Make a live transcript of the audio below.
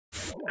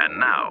And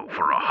now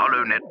for a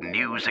Holonet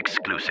News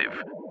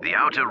exclusive. The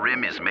Outer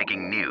Rim is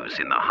making news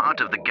in the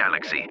heart of the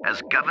galaxy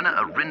as Governor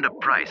Arihnda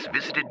Pryce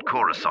visited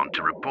Coruscant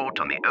to report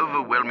on the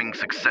overwhelming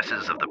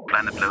successes of the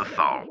planet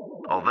Lothal.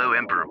 Although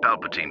Emperor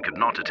Palpatine could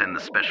not attend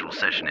the special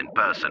session in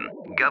person,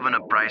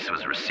 Governor Pryce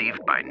was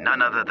received by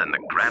none other than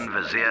the Grand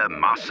Vizier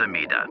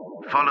Amedda.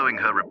 Following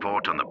her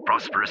report on the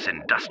prosperous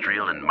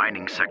industrial and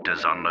mining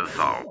sectors on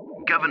Lothal,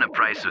 Governor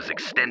Pryce was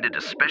extended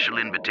a special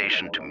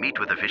invitation to meet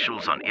with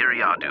officials on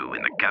Ariadu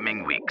in the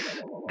coming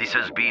weeks. This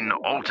has been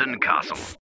Alton Kastle.